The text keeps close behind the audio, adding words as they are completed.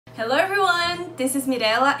Hello everyone, this is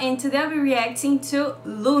Mirella and today I'll be reacting to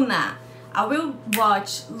Luna. I will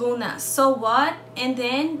watch Luna So What and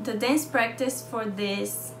then the dance practice for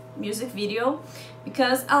this music video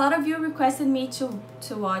because a lot of you requested me to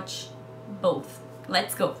watch both.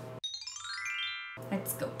 Let's go.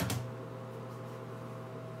 Let's go.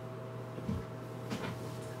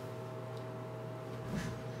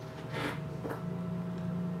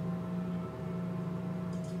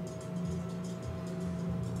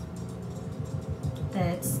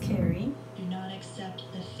 That's scary. Do not accept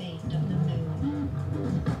the fate of the moon.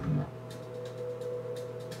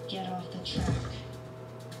 Get off the track.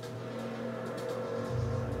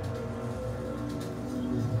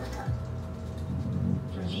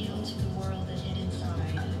 Reveal to the world the hidden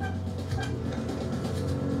side.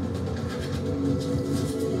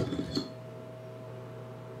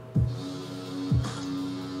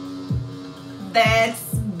 That's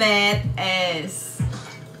badass.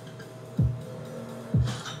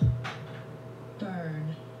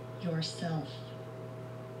 Burn yourself.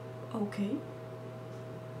 Okay.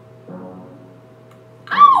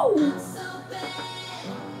 Ow!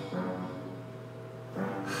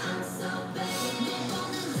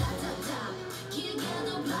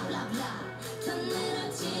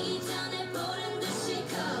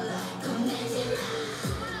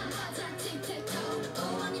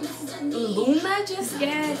 Luna just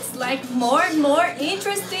gets like more and more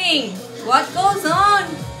interesting. What goes on?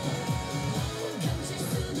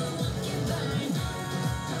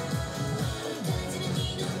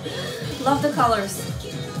 Love the colors.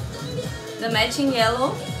 The matching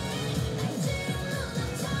yellow.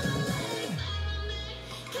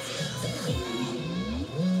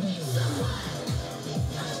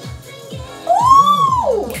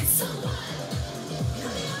 Ooh!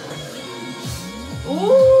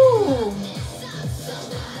 Ooh!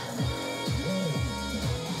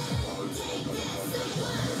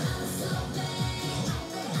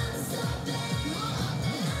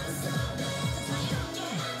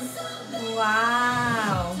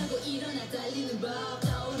 Wow!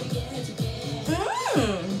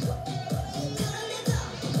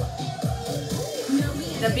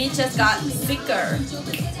 The beat just got thicker.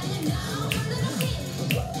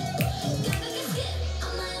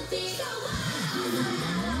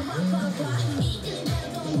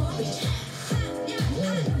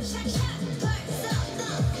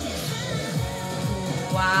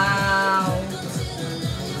 Wow!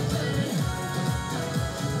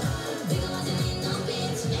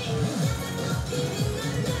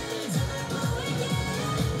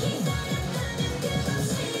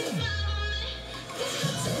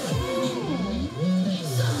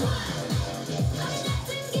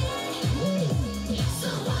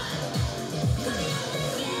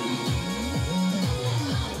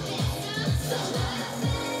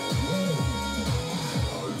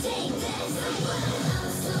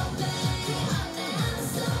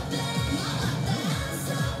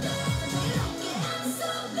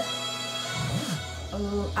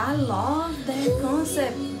 Oh, I love that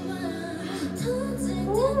concept.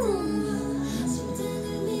 Ooh.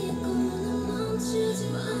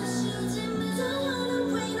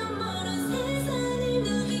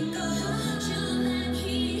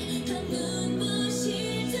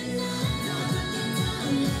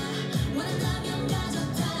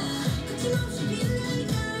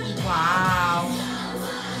 Wow.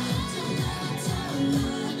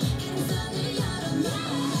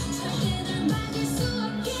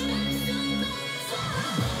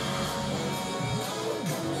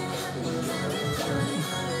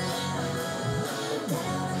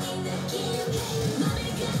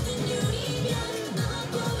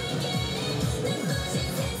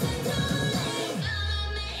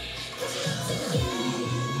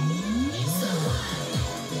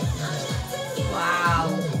 Wow.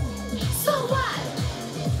 So what?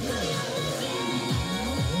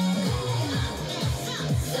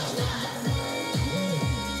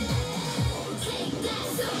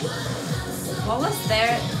 What was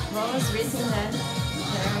there? What was written there?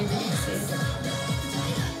 There, I didn't see it.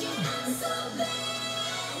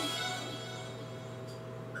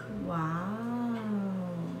 Wow.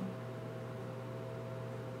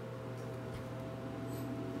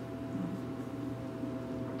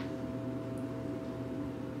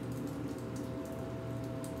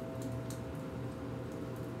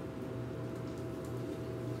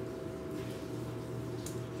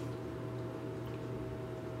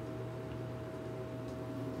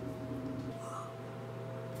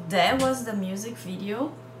 That was the music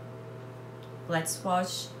video. Let's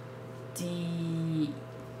watch the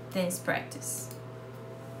dance practice.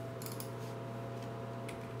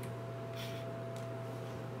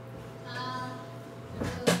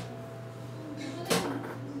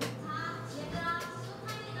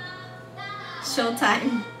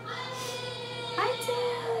 Showtime. I do.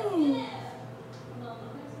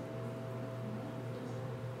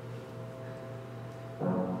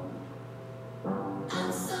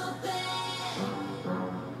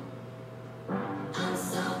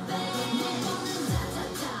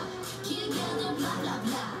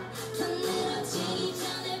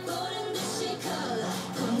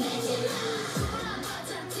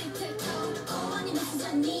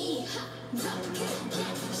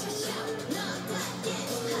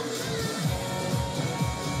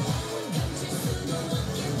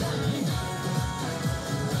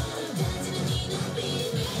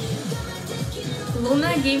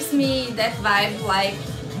 Loona gives me that vibe, like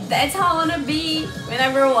that's how I wanna be when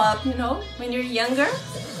I grow up, you know, when you're younger.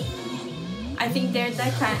 I think they're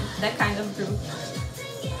that kind of group.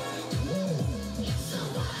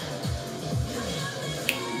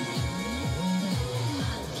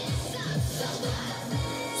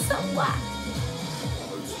 So what?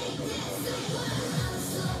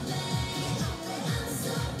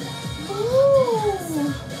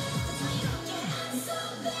 Ooh.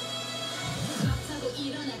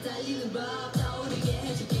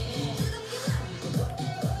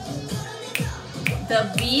 The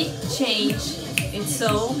beat change, it's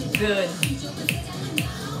so good.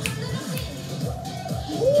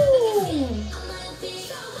 Ooh.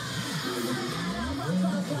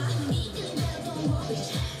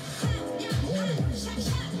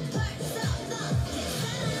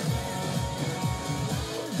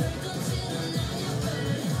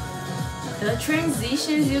 The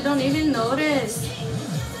transitions, you don't even notice.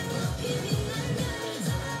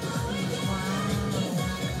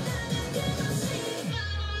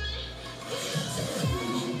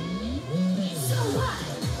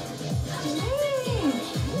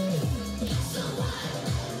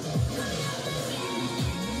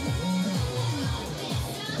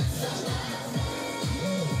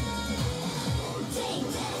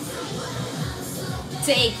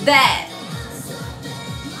 Take that!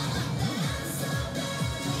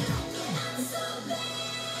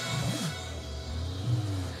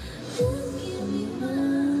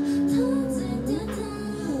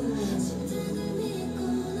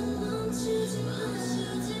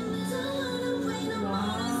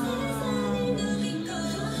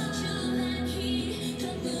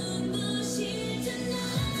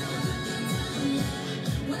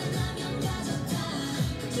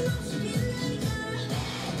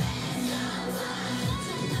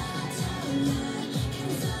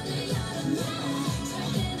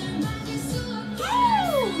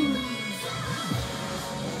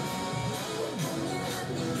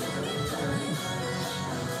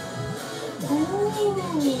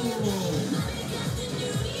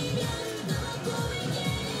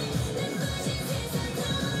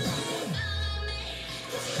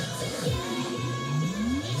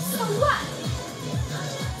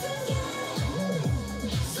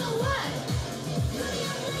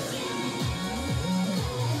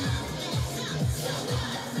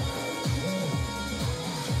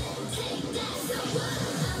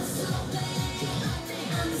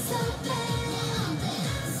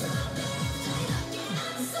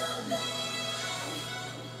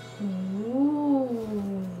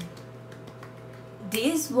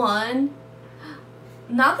 This one,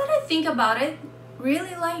 now that I think about it,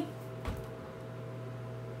 really like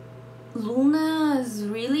Loona's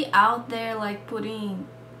really out there, like putting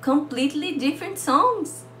completely different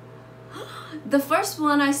songs. The first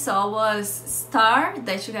one I saw was Star,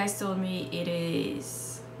 that you guys told me it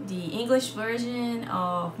is the English version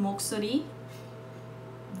of Mokusori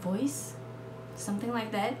voice, something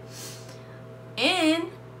like that. And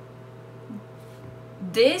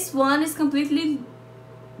this one is completely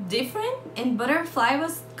different, and Butterfly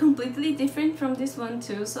was completely different from this one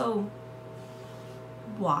too, so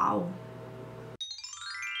wow.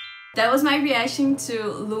 That was my reaction to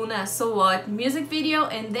Loona So What music video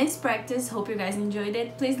and dance practice. Hope you guys enjoyed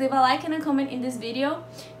it. Please leave a like and a comment in this video,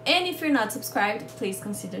 and if you're not subscribed, please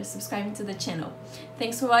consider subscribing to the channel.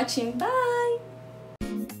 Thanks for watching. Bye.